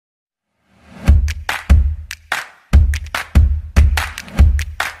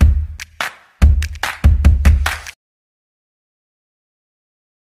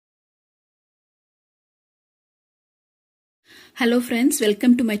Hello friends,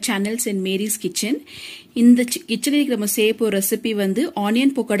 welcome to my channel St. Mary's Kitchen. In the kitchen we will say a recipe onion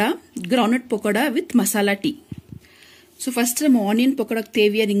pakoda, groundnut pakoda with masala tea. So first we onion pakoda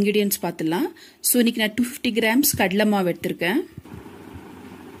தேவையான ingredients பார்த்தலாம். So இன்னைக்கு நான் 250 grams கடலை மாவு எடுத்துர்க்கேன்.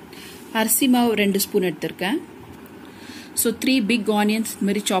 அரிசி மாவு 2 spoon எடுத்துர்க்கேன். So 3 big onions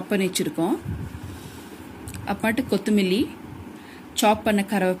மாதிரி chop பண்ணி வச்சிருக்கோம். அப்புறமா கொத்தமல்லி, chop பண்ண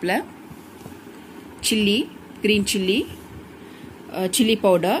கறிவேப்பிலை, chilli, green chilli, chilli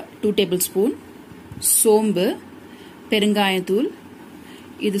powder 2 tablespoon, சோம்பு, பெருங்காயத்தூள்,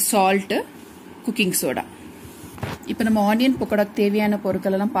 இது salt, cooking soda. இப்போ நம்ம ஆனியன் பக்கோடாக்கு தேவையான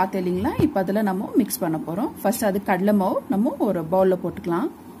பொருட்கள் எல்லாம் பார்த்தே இல்லீங்களா? இப்போ அதெல்லாம் நம்ம mix பண்ண போறோம். ஃபர்ஸ்ட் அது கடலை மாவு நம்ம ஒரு பவுல்ல போட்டுக்கலாம்.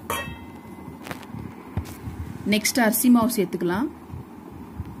 நெக்ஸ்ட் அரிசி மாவு சேர்த்துக்கலாம்.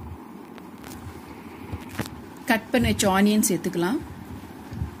 கட் பண்ணி வச்ச ஆனியன் சேர்த்துக்கலாம்.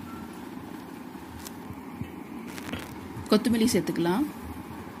 கொத்தமல்லி சேர்த்துக்கலாம்.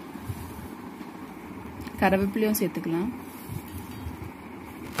 கறிவேப்பிலையும் சேர்த்துக்கலாம்.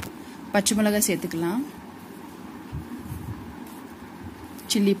 பச்சை மிளகாய் சேர்த்துக்கலாம்.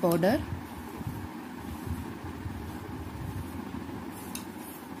 chilli powder,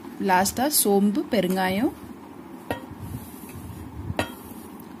 லாஸ்டா சோம்பு, பெருங்காயம்,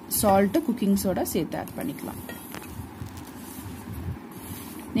 salt, cooking soda சேர்த்து ஆட் பண்ணிக்கலாம்.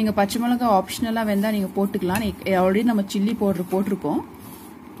 நீங்க பச்சை மிளகாய் ஆப்ஷனலா வேண்டா நீங்க போட்டுக்கலாம். ஆல்ரெடி நம்ம chilli powder போட்டுருக்கோம்.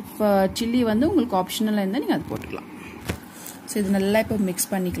 இப்போ chilli வந்து உங்களுக்கு ஆப்ஷனலா இருந்தா நீங்க அது போட்டுக்கலாம். சோ இது நல்லா இப்ப mix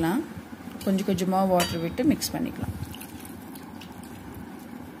பண்ணிக்கலாம். கொஞ்சம் கொஞ்சமா வாட்டர் விட்டு mix பண்ணிக்கலாம்.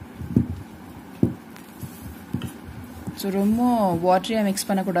 சோ ரொம்ப வாட்டரியா mix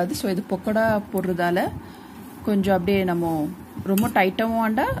பண்ண கூடாது. சோ இது பக்கோடா போடுறதால கொஞ்சம் அப்படியே நம்ம ரொம்ப டைட்டாவும்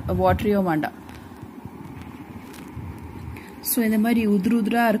வேண்டாம், வாட்டரியும் வேண்டாம். சோ இந்த மாதிரி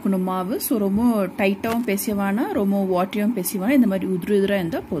உதுருதுரா இருக்கணும் மாவு. சோ ரொம்ப டைட்டாவும் பேசியவானா, ரொம்ப வாட்டரியும் பேசியவானா, இந்த மாதிரி உதுருதுரா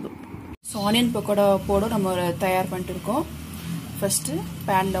இருந்தா போதும். சோ ஆனியன் பக்கோடா போட நம்ம தயார் பண்ணிட்டு இருக்கோம். ஃபர்ஸ்ட்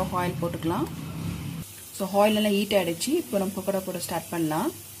பேன்ல ஆயில் போட்டுக்கலாம். சோ ஆயில் எல்லாம் ஹீட் ஆயிடுச்சு. இப்போ நம்ம பக்கோடா போட ஸ்டார்ட் பண்ணலாம்.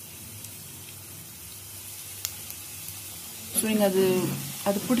 சோ நீங்க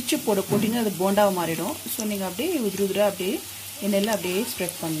அது பிடிச்சு போட்டீங்கன்னா அது போண்டாவா மாறிடும். சோ நீங்க அப்படியே உதுருதுரா அப்படியே எண்ணெயில அப்படியே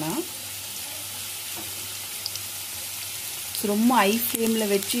ஸ்ப்ரெட் பண்ணலாம். ரொம்ப ஹை ஃப்ளேம்ல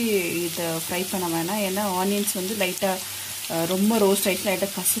வச்சு இதை ஃப்ரை பண்ண வேணாம். ஏன்னா ஆனியன்ஸ் வந்து லைட்டா ரொம்ப ரோஸ்ட் ஆயிட்டு லைட்டா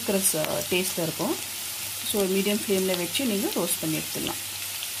கசுக்கிற டேஸ்ட்ல இருக்கும். ஸோ மீடியம் ஃப்ளேம்ல வச்சு நீங்க ரோஸ்ட் பண்ணி எடுத்துடலாம்.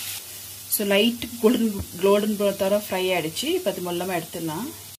 ஸோ லைட் கோல்டன் ப்ரௌன் தர ஃப்ரை ஆயிடுச்சு. இப்போ அது மொல்லமா எடுத்துடலாம்.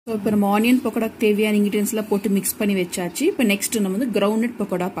 ஸோ இப்போ நம்ம ஆனியன் பக்கோடாக்கு தேவையான இன்கிரீடியன்ஸ்லாம் போட்டு மிக்ஸ் பண்ணி வச்சாச்சு. இப்போ நெக்ஸ்ட் நம்ம வந்து கிரவுண்ட்நட்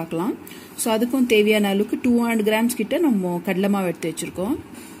பக்கோடா பார்க்கலாம். ஸோ அதுக்கும் தேவையான அளவுக்கு 200 கிராம்ஸ் கிட்ட நம்ம கடலை மாவு எடுத்து வச்சிருக்கோம்.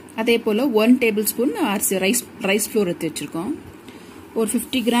 அதே போல 1 டேபிள் ஸ்பூன் ரைஸ் ஃப்ளோர் எடுத்து வச்சிருக்கோம். ஒரு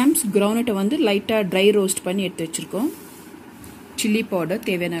 50 கிராம்ஸ் கிரவுண்ட்நட்டை வந்து லைட்டா ட்ரை ரோஸ்ட் பண்ணி எடுத்து வச்சிருக்கோம். சில்லி பவுடர்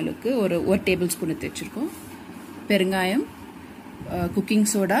தேவையான அளவுக்கு ஒரு டேபிள் ஸ்பூன் எடுத்து வச்சிருக்கோம். பெருங்காயம், குக்கிங்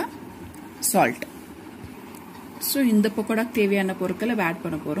சோடா, சால்ட். ஸோ இந்த பக்கோடாக்கு தேவையான பொருட்களை ஆட்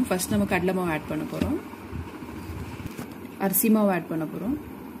பண்ண போறோம். ஃபர்ஸ்ட் நம்ம கடலை மாவு ஆட் பண்ண போறோம். அரிசி மாவு ஆட் பண்ண போறோம்.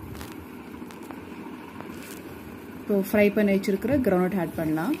 இப்போ ஃப்ரை பண்ணி வச்சிருக்கிற கிரவுண்ட்நட் ஆட்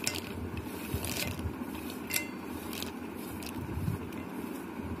பண்ணலாம்.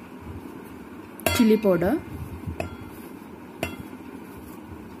 சில்லி பவுடர்,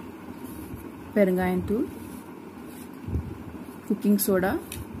 பெருங்காயத்தூள், குக்கிங் சோடா,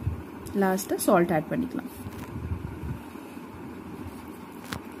 லாஸ்டா சால்ட் ஆட் பண்ணிக்கலாம்.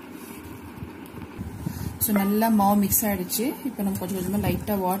 ஸோ நல்லா மாவு மிக்ஸ் ஆயிடுச்சு. இப்போ நம்ம கொஞ்சம் கொஞ்சமா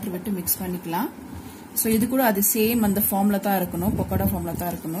லைட்டா வாட்டர் விட்டு மிக்ஸ் பண்ணிக்கலாம். ஸோ இது கூட அது சேம் அந்த ஃபார்ம்ல தான் இருக்கணும், பக்கோடா ஃபார்ம்ல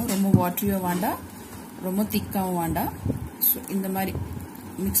தான் இருக்கணும். ரொம்ப வாட்டரியும் வேண்டாம், ரொம்ப திக்காவும் வேண்டாம். ஸோ இந்த மாதிரி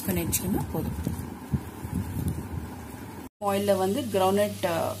மிக்ஸ் பண்ணி வச்சுக்கணும் போதும். ஆயில்ல வந்து கிரவுண்ட்நட்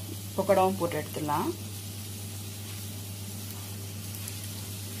பக்கோடாவும் போட்டு எடுத்துடலாம்.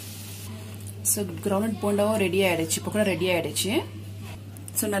 ஸோ கிரவுண்ட்நட் போண்டாவும் ரெடி ஆயிடுச்சு, பக்கோடா ரெடி ஆயிடுச்சு.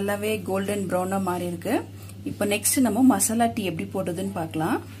 ஸோ நல்லாவே கோல்டன் ப்ரௌனா மாறி இருக்கு. இப்போ நெக்ஸ்ட் நம்ம மசாலா டீ எப்படி போடுறதுன்னு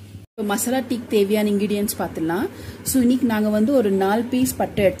பார்க்கலாம். இப்போ மசாலா டீக்கு தேவையான இன்கிரீடியன்ஸ் பார்த்துடலாம். ஸோ இன்னைக்கு நாங்கள் வந்து ஒரு 4 பீஸ்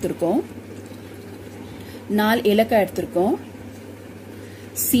பட்டை எடுத்திருக்கோம், 4 ஏலக்காய் எடுத்திருக்கோம்,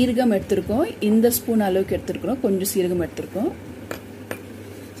 சீரகம் எடுத்திருக்கோம். இந்த ஸ்பூன் அளவுக்கு எடுத்திருக்கிறோம், கொஞ்சம் சீரகம் எடுத்திருக்கோம்.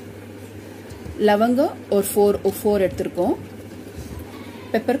 லவங்கம் ஒரு 4 எடுத்திருக்கோம்.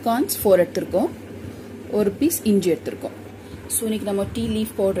 பெப்பர்கார்ன்ஸ் 4 எடுத்திருக்கோம். ஒரு பீஸ் இஞ்சி எடுத்திருக்கோம். ஸோ இன்னைக்கு நம்ம டீ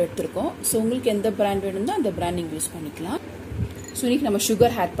லீஃப் பவுடர் எடுத்திருக்கோம். ஸோ உங்களுக்கு எந்த பிராண்ட் வேணுமோ அந்த பிராண்ட் நீங்கள் யூஸ் பண்ணிக்கலாம். ஸோ இன்னைக்கு நம்ம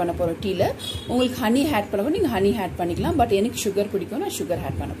சுகர் ஆட் பண்ண போகிறோம் டீல. உங்களுக்கு ஹனி ஆட் பண்ண நீங்கள் ஹனி ஆட் பண்ணிக்கலாம். பட் எனக்கு சுகர் பிடிக்கும், நான் சுகர்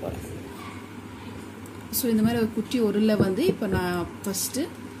ஆட் பண்ண போகிறேன். ஸோ இந்த மாதிரி ஒரு குட்டி உருளை வந்து இப்போ நான் ஃபர்ஸ்ட்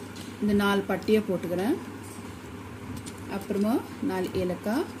இந்த 4 பட்டியை போட்டுக்கிறேன். அப்புறமா 4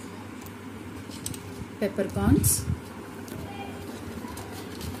 ஏலக்காய், பெப்பர்கார்ன்ஸ்,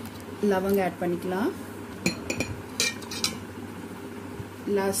 லவங்க ஆட் பண்ணிக்கலாம்.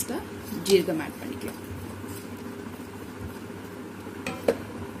 லாஸ்டா ஜீரகம் ஆட் பண்ணிக்கலாம்.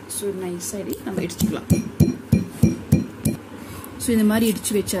 ஸோ நைஸாக நம்ம இடிச்சுக்கலாம். ஸோ இந்த மாதிரி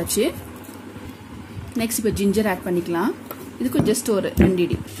இடிச்சு வச்சாச்சு. நெக்ஸ்ட் இப்போ ஜிஞ்சர் ஆட் பண்ணிக்கலாம். இதுக்கு ஜஸ்ட் ஒரு 2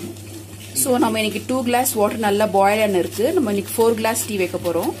 இடி. ஸோ நம்ம இன்னைக்கு 2 கிளாஸ் வாட்டர் நல்லா பாயில் ஆன இருக்கு. நம்ம இன்னைக்கு 4 கிளாஸ் டீ வைக்க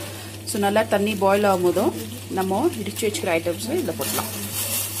போகிறோம். ஸோ நல்லா தண்ணி பாயில் ஆகும்போதும் நம்ம இடிச்சு வச்சுக்கிற ஐட்டம்ஸை இதில் போடலாம்.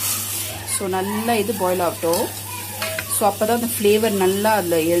 ஸோ நல்லா இது பாயில் ஆகட்டும். ஸோ அப்போ தான் அந்த ஃப்ளேவர் நல்லா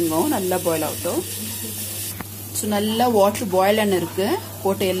அதில் இறங்கும். நல்லா பாயில் ஆகட்டும். ஸோ நல்லா வாட்டர் பாயில் ஆன இருக்கு.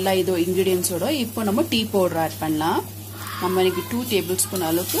 போட்ட எல்லா இதோ இன்க்ரீடியன்ஸோட இப்போ நம்ம டீ பவுடர் ஆட் பண்ணலாம். நம்ம இன்னைக்கு 2 டேபிள் ஸ்பூன்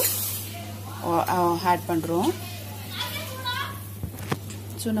அளவுக்கு ஆட் பண்ணுறோம்.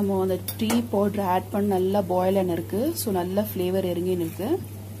 ஸோ நம்ம அந்த டீ பவுடர் ஆட் பண்ண நல்லா பாயில் ஆன இருக்கு. ஸோ நல்லா ஃப்ளேவர் இறங்கின்னு இருக்கு.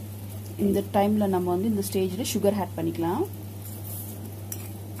 இந்த டைமில் நம்ம வந்து இந்த ஸ்டேஜில் சுகர் ஆட் பண்ணிக்கலாம்.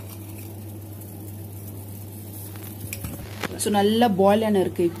 ஸோ நல்லா பாயில் ஆன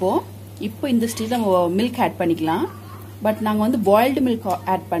இருக்கு. இப்போ இந்த ஸ்டேஜில் நம்ம மில்க் ஆட் பண்ணிக்கலாம். பட் நாங்கள் வந்து பாயில்டு மில்க்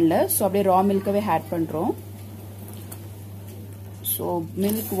ஆட் பண்ணல. ஸோ அப்படியே ரா மில்கவே ஆட் பண்ணுறோம். ஸோ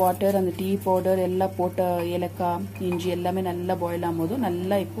மில்க், வாட்டர், அந்த டீ பவுடர் எல்லாம் போட்ட ஏலக்காய், இஞ்சி எல்லாமே நல்லா பாயில் ஆகும்போதும்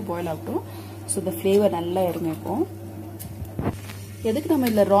நல்லா இப்போ பாயில் ஆகட்டும். ஸோ இந்த ஃப்ளேவர் நல்லா இறங்கிக்கும். எதுக்கு நம்ம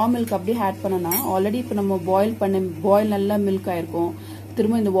இதில் ரா மில்க் அப்படியே ஆட் பண்ணனா, ஆல்ரெடி இப்போ நம்ம பாயில் நல்லா மில்க் ஆயிருக்கும்.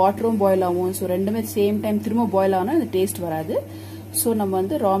 திரும்ப இந்த வாட்டரும் பாயில் ஆகும். ஸோ ரெண்டுமே சேம் டைம் திரும்ப பாயில் ஆகுனா அந்த டேஸ்ட் வராது. ஸோ நம்ம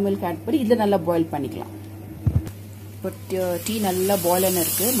வந்து ரா மில்க் ஆட் பண்ணி இதில் நல்லா பாயில் பண்ணிக்கலாம். இப்போ டீ நல்லா பாயில் ஆன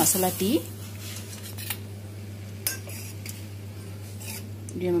இருக்கு. மசாலா டீ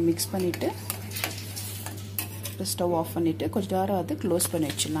நம்ம மிக்ஸ் பண்ணிட்டு ஸ்டவ் ஆஃப் பண்ணிட்டு கொஞ்சம் நேரம் அது க்ளோஸ் பண்ணி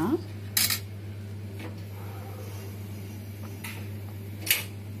வச்சிடலாம்.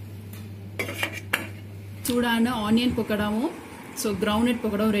 சூடான ஆனியன் பக்கோடாவும் கிரவுண்ட்நட்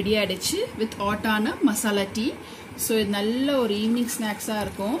பக்கோடாவும் ரெடி ஆயிடுச்சு வித் ஹாட்டான மசாலா டீ. ஸோ இது நல்ல ஒரு ஈவினிங் ஸ்நாக்ஸாக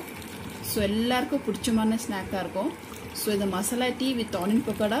இருக்கும். ஸோ எல்லாருக்கும் பிடிச்சமான ஸ்நாக்காக இருக்கும். ஸோ இந்த masala tea with onion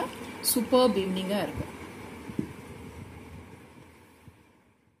pakoda super ஈவினிங்காக இருக்கும்.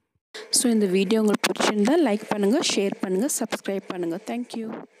 ஸோ இந்த வீடியோ உங்களுக்கு பிடிச்சிருந்தா லைக் பண்ணுங்கள், ஷேர் பண்ணுங்கள், சப்ஸ்கிரைப் பண்ணுங்கள். தேங்க்யூ.